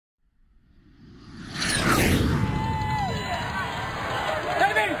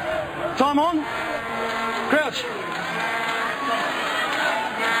time on. Crouch.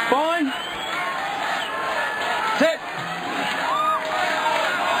 Fine. Set.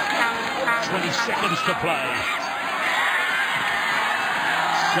 20 seconds to play.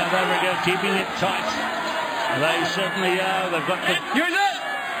 South Africa keeping it tight. They certainly are. They've got the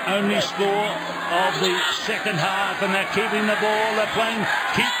only score of the second half, and they're keeping the ball. They're playing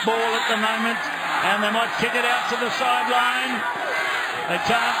keep ball at the moment, and they might kick it out to the sideline. They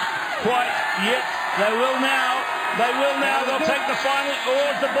can't quite yet. They will now. They will now. They'll take the final. Or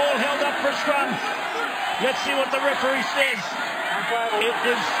is the ball held up for a scrum? Let's see what the referee says.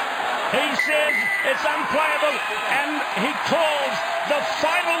 He says it's unplayable, and he calls the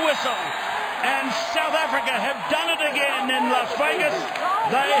final whistle. And South Africa have done it again in Las Vegas.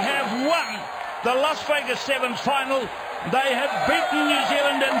 They have won the Las Vegas Sevens final. They have beaten New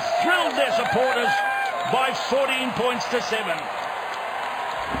Zealand and thrilled their supporters by 14 points to 7.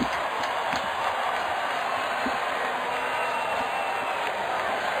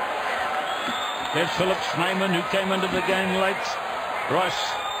 There's Philip Snyman, who came into the game late. Royce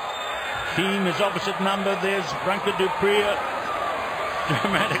Keane is opposite number. There's Branka Dupree.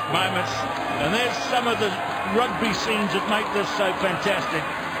 Dramatic moments. And there's some of the rugby scenes that make this so fantastic.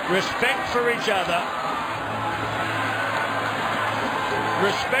 Respect for each other.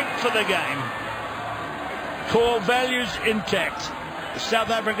 Respect for the game. Core values intact. South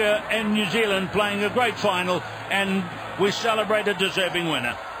Africa and New Zealand playing a great final, and we celebrate a deserving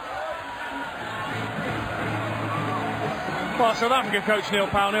winner. Well, South Africa coach Neil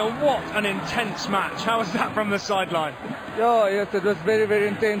Powell, what an intense match. How was that from the sideline? Yeah, yes, it was very, very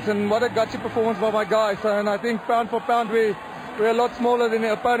intense, and what a gutsy performance by my guys. And I think pound for pound, we're a lot smaller than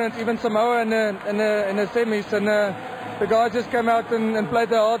the opponents, even Samoa in the semis. And the guys just came out and played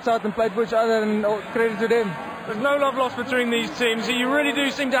their hearts out and played for each other, and credit to them. There's no love lost between these teams. You really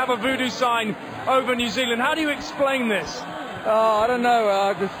do seem to have a voodoo sign over New Zealand. How do you explain this? I don't know.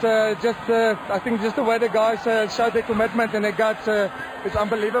 I think just the way the guys showed their commitment and their guts, it's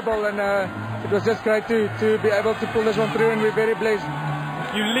unbelievable. And it was just great to be able to pull this one through, and we're very blessed.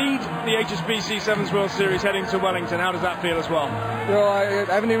 You lead the HSBC Sevens World Series heading to Wellington. How does that feel as well? Yeah,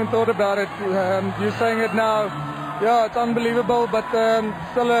 I haven't even thought about it. You're saying it now. Yeah, it's unbelievable, but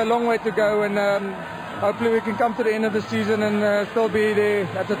still a long way to go. And hopefully we can come to the end of the season and still be there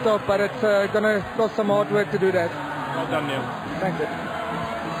at the top. But it's going to cost some hard work to do that. Well done, Neil. Thank you.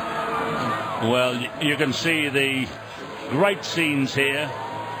 Well, you can see the great scenes here.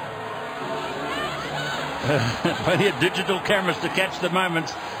 Plenty of digital cameras to catch the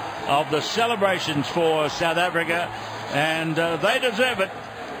moments of the celebrations for South Africa, and they deserve it.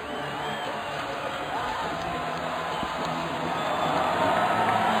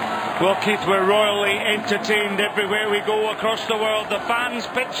 Well, Keith, we're royally entertained everywhere we go across the world. The fans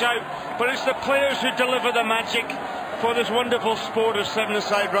pitch out, but it's the players who deliver the magic for this wonderful sport of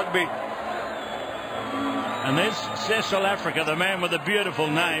seven-a-side rugby. And there's Cecil Africa, the man with a beautiful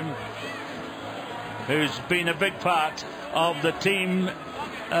name, who's been a big part of the team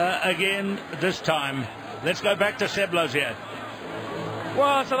again this time. Let's go back to Seb Lozier.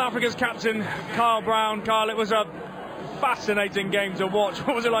 Well, South Africa's captain, Carl Brown. Carl, it was a fascinating game to watch.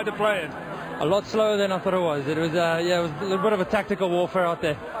 What was it like to play it? A lot slower than I thought it was. It was a little bit of a tactical warfare out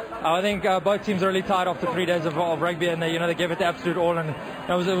there. I think both teams are really tired after 3 days of rugby, and they gave it the absolute all, and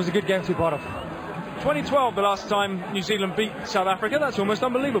it was a good game to be part of. 2012, the last time New Zealand beat South Africa. That's almost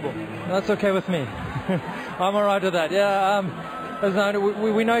unbelievable. That's okay with me. I'm all right with that. Yeah.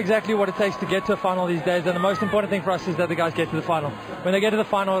 We know exactly what it takes to get to a final these days, and the most important thing for us is that the guys get to the final. When they get to the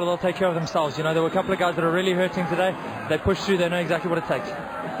final, they'll take care of themselves. There were a couple of guys that are really hurting today. They push through. They know exactly what it takes.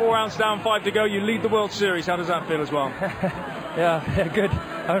 4 rounds down, 5 to go. You lead the World Series. How does that feel as well? Yeah, good.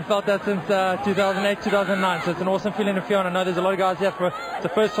 I haven't felt that since 2008, 2009. So it's an awesome feeling to feel. And I know there's a lot of guys here it's the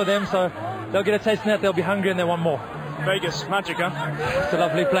first for them, so they'll get a taste of that. They'll be hungry and they want more. Vegas, magic, huh? It's a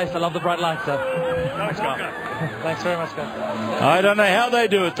lovely place. I love the bright lights. Thanks, Carl. Thanks very much, guys. I don't know how they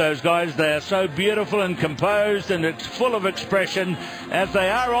do it, those guys. They're so beautiful and composed, and it's full of expression as they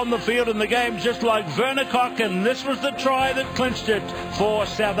are on the field in the game, just like Werner Kok. And this was the try that clinched it for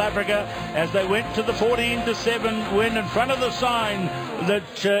South Africa as they went to the 14-7 win in front of the sign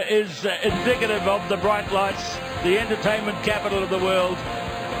that is indicative of the bright lights, the entertainment capital of the world.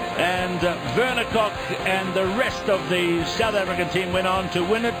 And Werner Kok and the rest of the South African team went on to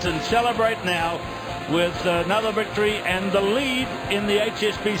win it and celebrate now with another victory and the lead in the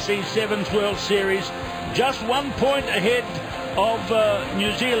HSBC Sevens World Series. Just 1 point ahead of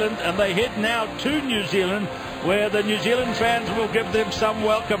New Zealand, and they head now to New Zealand, where the New Zealand fans will give them some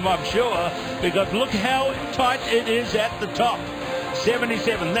welcome, I'm sure, because look how tight it is at the top.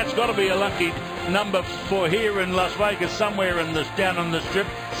 77. That's got to be a lucky number for here in Las Vegas, somewhere in this, down on the strip.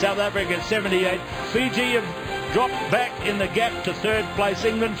 South Africa 78. Fiji have dropped back in the gap to third place.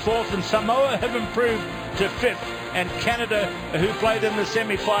 England fourth, and Samoa have improved to fifth. And Canada, who played in the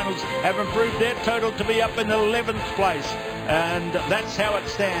semi-finals, have improved their total to be up in 11th place. And that's how it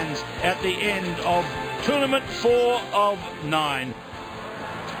stands at the end of tournament 4 of 9.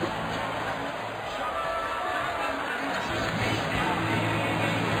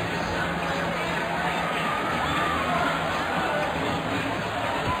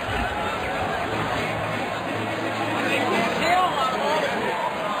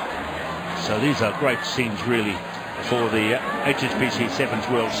 So these are great scenes really for the HSBC Sevens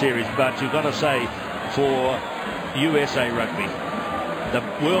World Series, but you've got to say for USA Rugby, the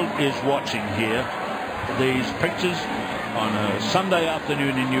world is watching here. These pictures on a Sunday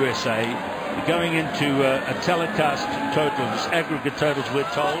afternoon in USA, going into a telecast totals, aggregate totals we're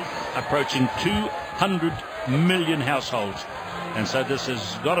told, approaching 200 million households. And so this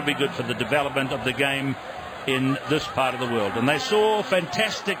has got to be good for the development of the game in this part of the world. And they saw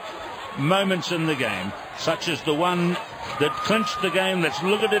fantastic moments in the game, such as the one that clinched the game. Let's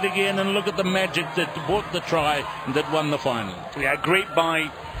look at it again and look at the magic that brought the try and that won the final. Yeah, great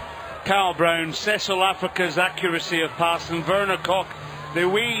by Carl Brown. Cecil Africa's accuracy of pass, and Werner Koch, the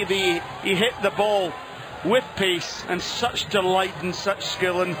way he hit the ball with pace and such delight and such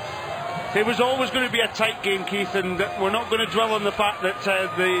skill. And it was always going to be a tight game, Keith, and we're not going to dwell on the fact that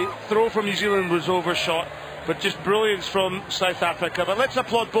the throw from New Zealand was overshot, but just brilliance from South Africa. But let's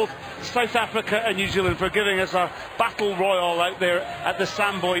applaud both South Africa and New Zealand for giving us a battle royal out there at the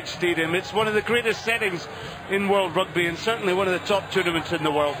Sam Boyd Stadium. It's one of the greatest settings in world rugby, and certainly one of the top tournaments in the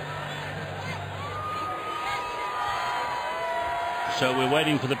world. So we're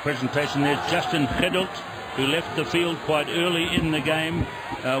waiting for the presentation. There's Justin Gedult, who left the field quite early in the game.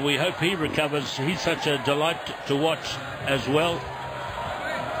 We hope he recovers. He's such a delight to watch as well.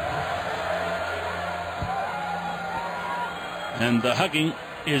 And the hugging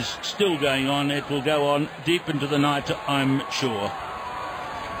is still going on. It will go on deep into the night, I'm sure.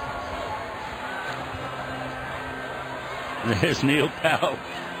 There's Neil Powell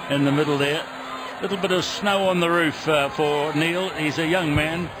in the middle there. A little bit of snow on the roof for Neil. He's a young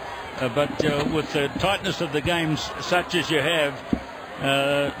man, but with the tightness of the games such as you have,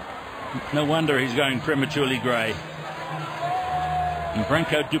 no wonder he's going prematurely grey. And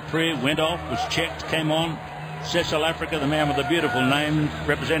Branko Dupré went off, was checked, came on. Cecil Africa, the man with a beautiful name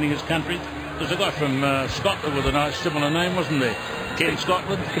representing his country. There's a guy from Scotland with a nice similar name, wasn't there? Ken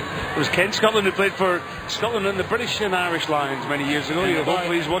Scotland. It was Ken Scotland who played for Scotland and the British and Irish Lions many years ago.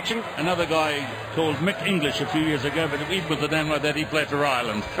 Hopefully he's watching. Another guy called Mick English a few years ago, but even with a name like that, he played for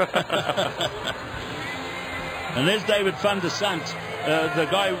Ireland. And there's David van der Sant, the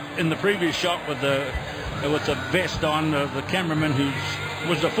guy in the previous shot with the vest on, the cameraman who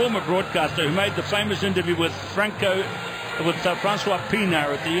was a former broadcaster who made the famous interview with Francois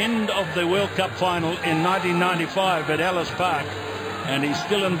Pienaar at the end of the World Cup final in 1995 at Ellis Park, and he's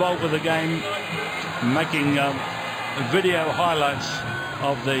still involved with the game, making video highlights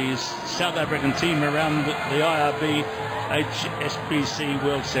of the South African team around the IRB HSBC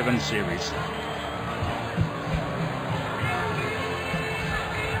World 7 Series.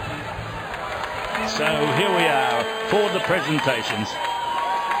 So here we are for the presentations.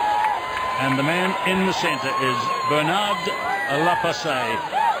 And the man in the centre is Bernard Lapasse,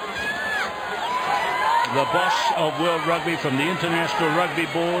 the boss of World Rugby from the International Rugby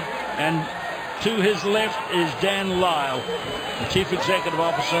Board. And to his left is Dan Lyle, the Chief Executive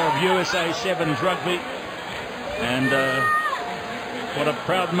Officer of USA Sevens Rugby. And what a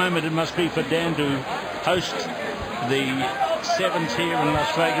proud moment it must be for Dan to host the Sevens here in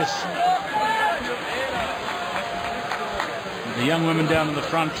Las Vegas. The young women down in the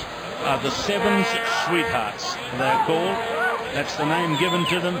front are the Sevens Sweethearts, they're called. That's the name given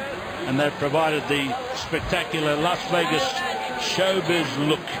to them, and they've provided the spectacular Las Vegas showbiz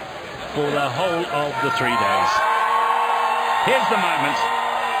look for the whole of the 3 days. Here's the moment.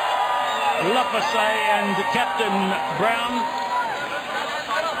 Lapasse and Captain Brown.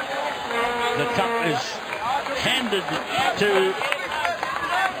 The cup is handed to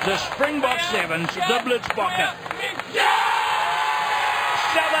the Springbok Sevens, the Blitzbokke.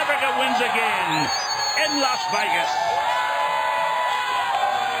 South Africa wins again in Las Vegas.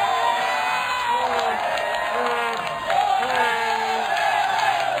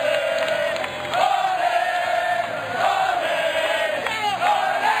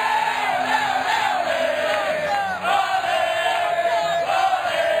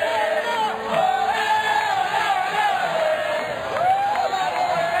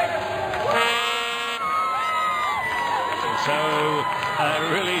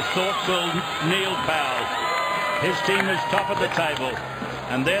 thoughtful Neil Powell. His team is top of the table.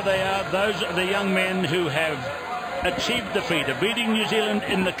 And there they are. Those are the young men who have achieved the feat of beating New Zealand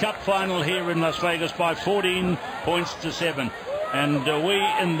in the Cup final here in Las Vegas by 14 points to 7. And we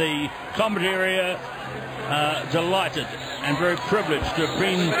in the comment area are delighted and very privileged to have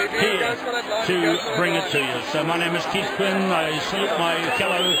been here to bring it to you. So my name is Keith Quinn. I salute my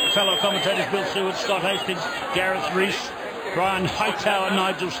fellow commentators, Bill Seward, Scott Hastings, Gareth Rees, Brian Hightower,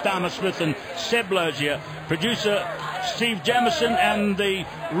 Nigel Starmer-Smith and Seb Lozier, producer Steve Jamison, and the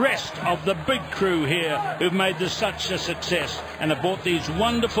rest of the big crew here who've made this such a success and have brought these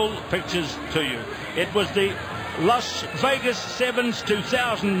wonderful pictures to you. It was the Las Vegas Sevens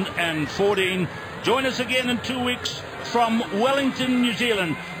 2014. Join us again in 2 weeks from Wellington, New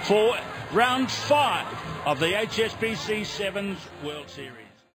Zealand for round 5 of the HSBC Sevens World Series.